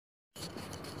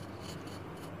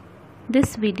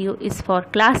This video is for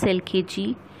class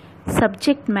LKG,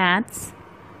 subject maths.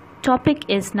 Topic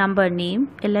is number name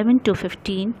 11 to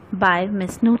 15 by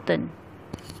Miss Nutan.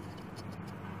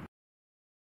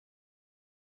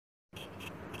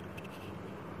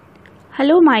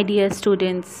 Hello my dear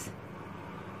students.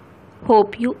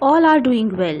 Hope you all are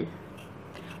doing well.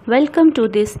 Welcome to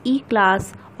this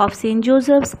e-class of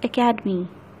St.JOSEPH'S Academy.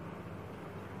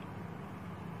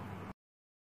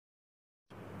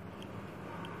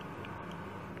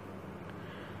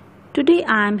 Today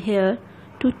I am here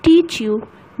to teach you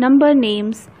number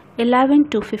names 11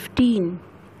 to 15.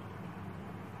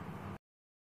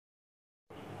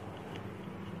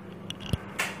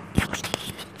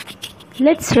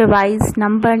 Let's revise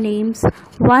number names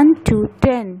 1 to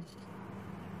 10.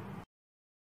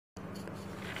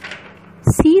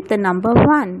 See the number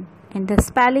 1 and the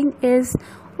spelling is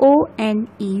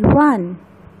O-N-E-1.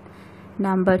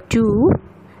 Number 2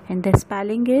 and the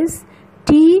spelling is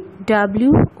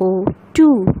T-W-O-2.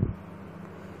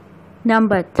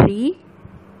 Number 3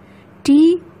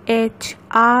 T-H-R-E-E-3.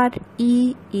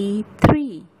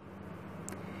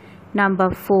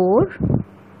 Number 4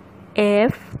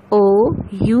 F-O-U-R-4.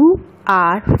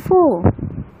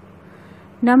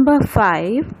 Number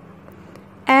 5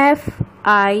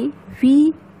 F-I-V-E-5.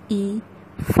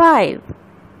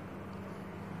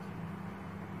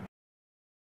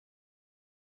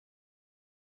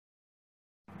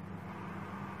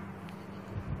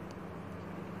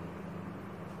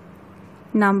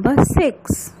 Number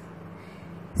 6.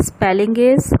 Spelling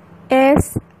is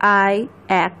S-I-X-6.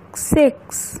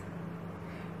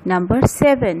 Number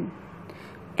 7.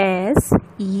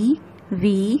 S-E-V-E-N.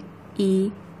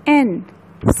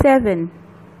 7.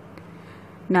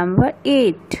 Number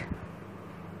 8.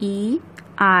 E-I-G-H-T.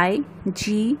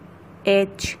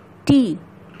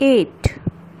 8.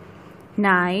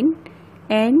 9.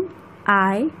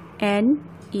 N-I-N-E.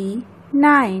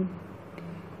 9.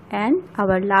 And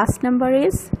our last number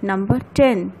is number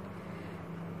 10.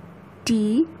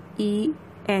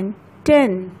 T-E-N.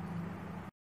 10.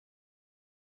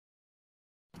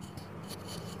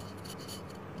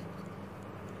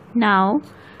 Now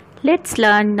let's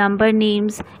learn number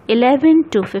names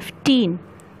 11 to 15.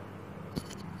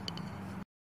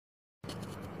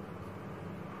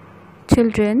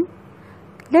 Children,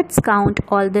 let's count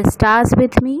all the stars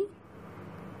with me.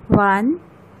 1,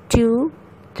 2,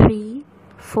 3,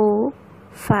 4,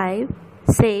 5,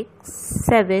 6,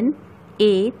 7,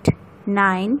 8,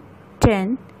 9,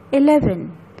 10,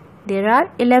 11. There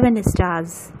are 11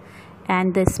 stars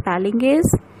and the spelling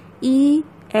is E-L-E-V-E-N.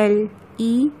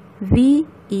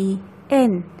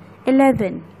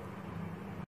 11.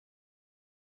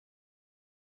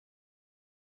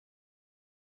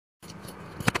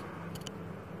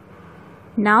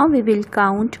 Now we will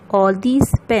count all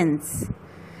these pens.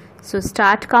 So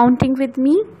start counting with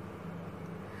me.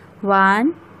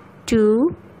 1,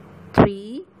 2,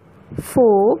 3,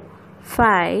 4,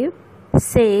 5,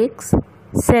 6,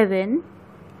 7,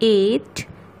 8,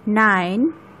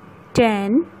 9,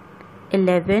 10,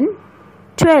 11,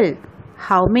 12.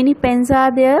 How many pens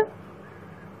are there?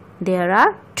 There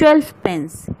are 12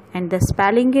 pens and the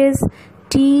spelling is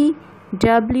T-W-E-L-V-E.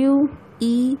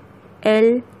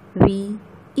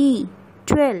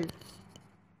 12.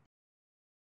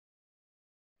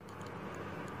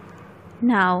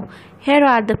 Now here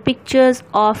are the pictures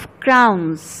of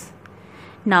crowns.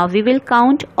 Now we will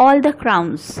count all the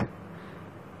crowns.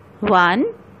 1,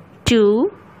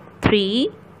 2, 3,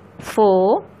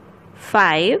 4,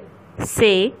 5,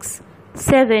 6,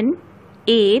 7,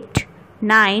 8,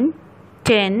 9,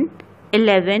 10,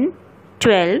 11,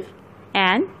 12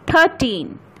 and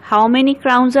 13. How many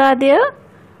crowns are there?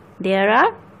 There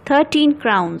are 13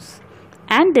 crowns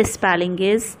and the spelling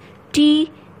is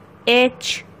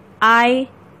T-H-I-R-T-E-E-N.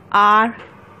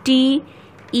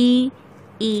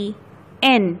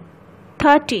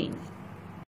 13.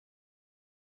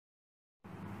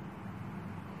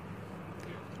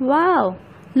 Wow!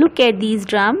 Look at these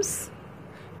drums.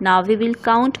 Now we will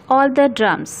count all the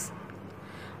drums.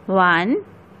 1,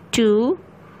 2,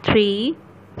 3,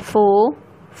 4,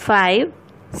 5,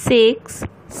 6,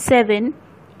 7,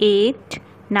 8,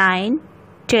 9,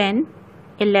 10,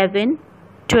 11,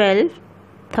 12,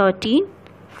 13,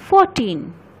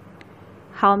 14.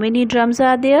 How many drums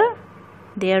are there?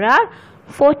 There are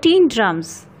 14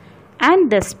 drums and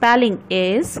the spelling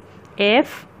is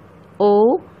F-O-U-R-T-E-E-N.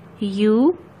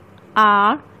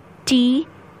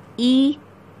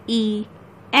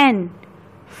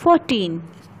 14.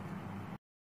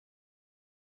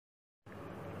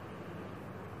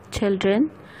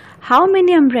 Children, how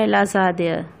many umbrellas are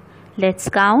there? Let's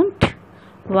count.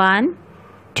 1,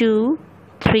 2,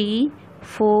 3,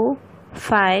 4,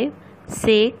 5,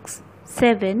 6,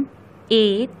 7,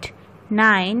 8,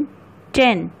 9,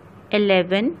 10,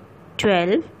 11,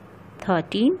 12,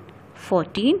 13,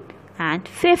 14 and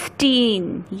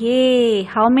 15. Yay!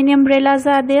 How many umbrellas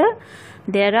are there?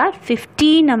 There are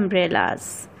 15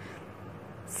 umbrellas.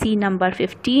 See number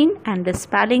 15 and the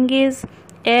spelling is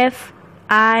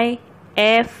F-I-F-T-E-E-N.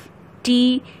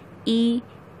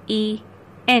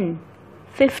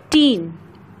 15.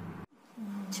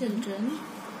 Children,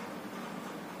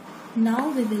 now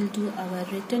we will do our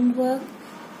written work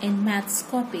in maths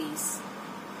copies.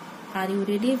 Are you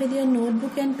ready with your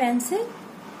notebook and pencil?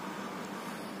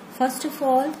 First of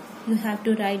all, you have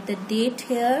to write the date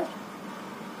here.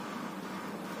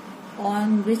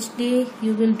 On which day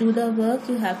you will do the work,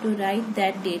 you have to write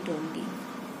that date only.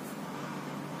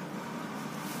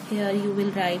 Here you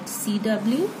will write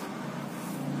CW.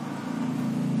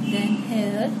 Then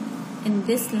here in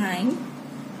this line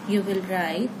you will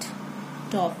write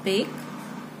topic,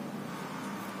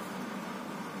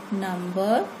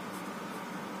 number,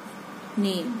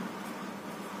 name.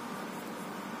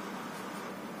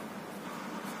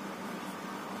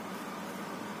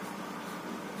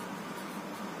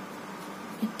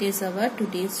 It is our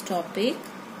today's topic,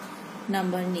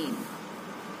 number, name.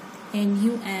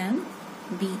 N-U-M-B-E-R,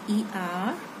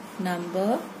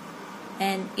 number,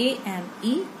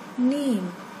 N-A-M-E,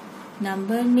 name.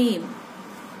 Number, name.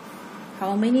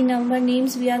 How many number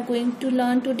names we are going to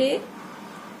learn today?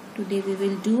 Today we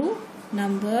will do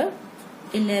number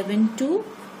 11 to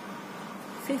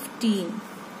 15.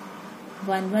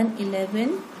 1, 1,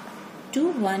 11,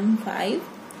 2, 1, 5,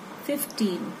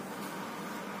 15.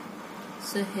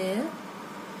 So here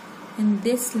in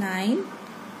this line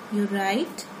you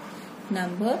write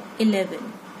number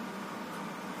 11.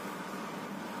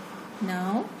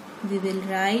 Now we will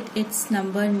write its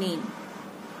number name.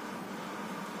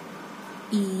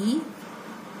 E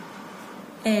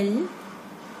L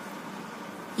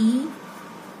E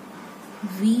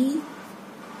V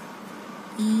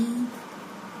E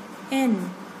N.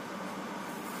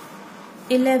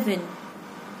 11.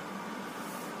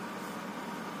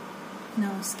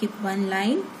 Now skip one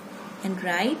line and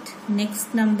write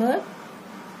next number,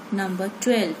 number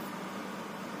 12.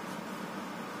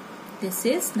 This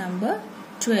is number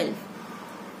 12.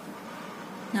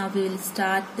 Now we will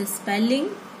start the spelling.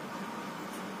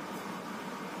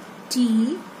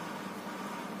 T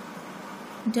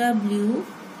W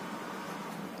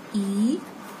E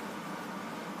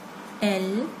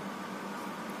L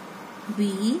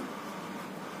V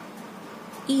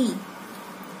E.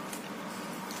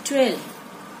 12.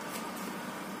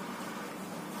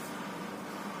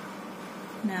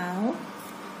 Now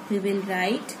we will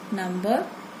write number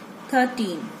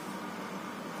 13.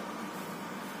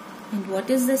 And what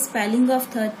is the spelling of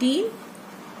 13?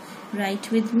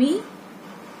 Write with me.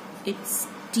 It's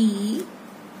T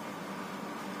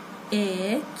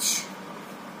H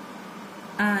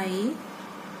I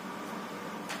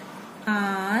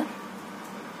R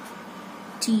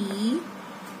T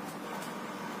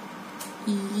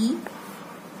E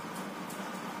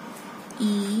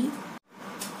E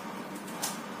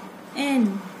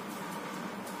N.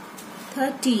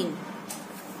 13.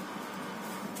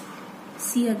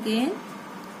 See again,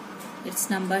 it's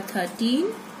number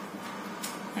 13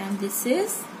 and this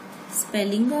is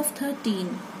spelling of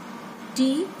 13.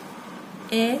 T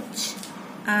H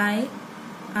I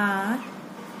R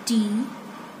T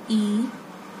E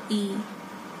E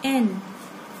N.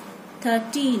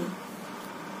 13.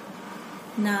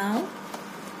 Now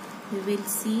we will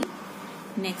see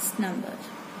next number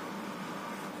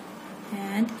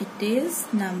and it is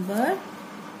number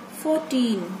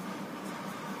 14.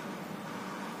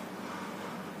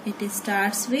 It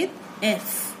starts with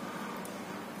F.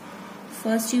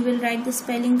 First you will write the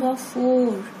spelling of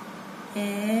 4.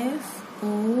 F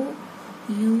O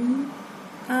U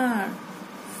R.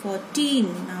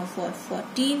 14. Now for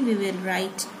 14 we will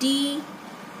write T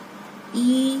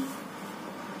E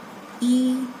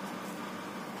E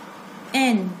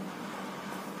N.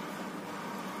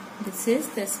 This is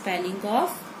the spelling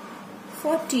of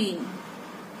 14.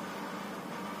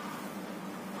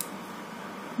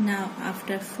 Now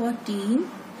after 14,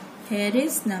 here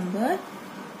is number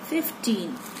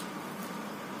 15.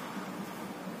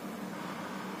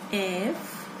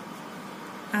 F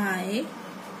I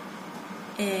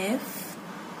F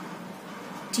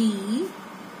T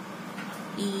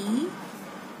E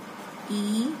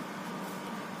E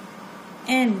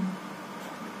N.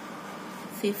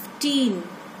 15.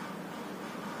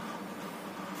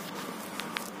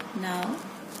 Now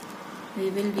we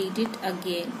will read it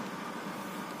again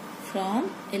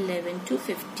from 11 to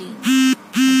 15.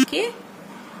 Okay.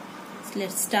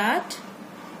 let's start.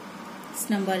 It's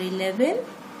number 11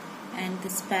 and the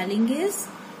spelling is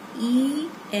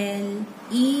E-L-E-V-E-N.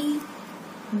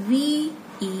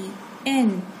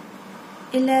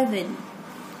 11.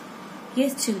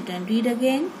 Yes children, read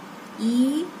again.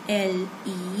 E-L-E-V-E-N.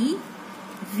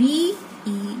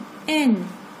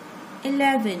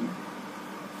 11.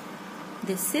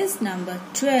 This is number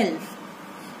 12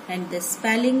 and the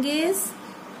spelling is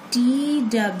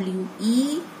T-W-E-L-V-E.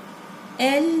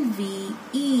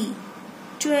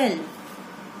 12.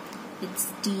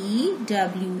 It's T-W-E-L-V-E.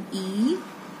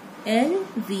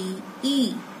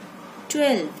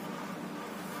 12.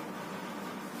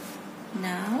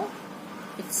 Now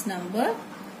it's number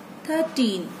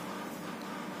 13.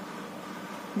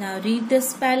 Now read the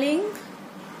spelling.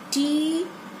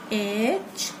 T-H-I-R-T-E-E-N.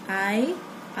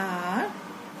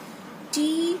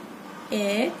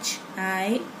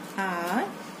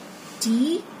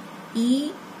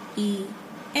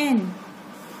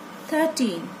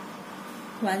 13.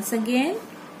 Once again.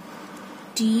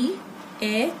 T-H-I-R-T-E-E-N.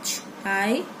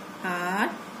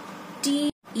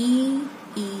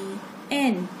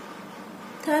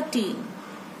 13.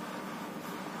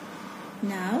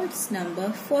 Now it's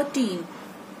number 14.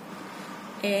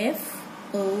 F-O-U-R-T-E-E-N.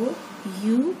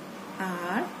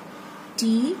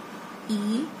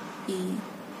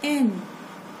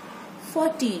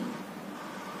 14.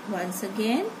 Once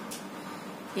again,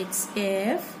 it's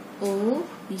F-O-U-R-T-E-E-N.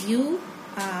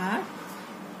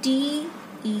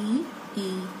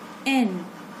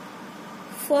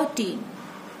 14.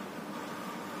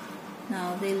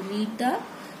 Now we'll read the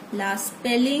last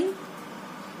spelling,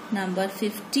 number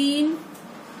 15,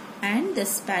 and the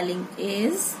spelling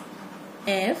is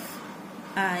F-I-F-T-E-E-N.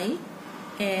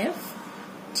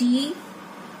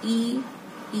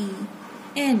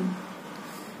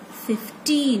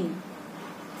 15.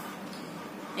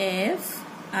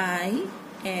 F-I-F-T-E-E-N.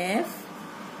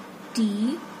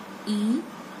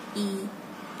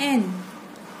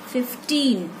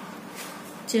 15.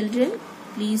 Children,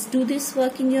 please do this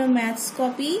work in your maths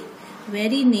copy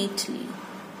very neatly.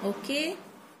 Okay?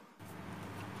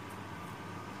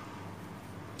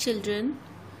 Children,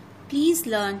 please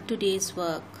learn today's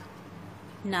work.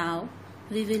 Now,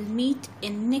 we will meet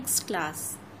in next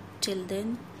class. Till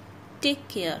then, take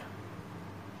care.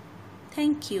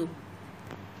 Thank you.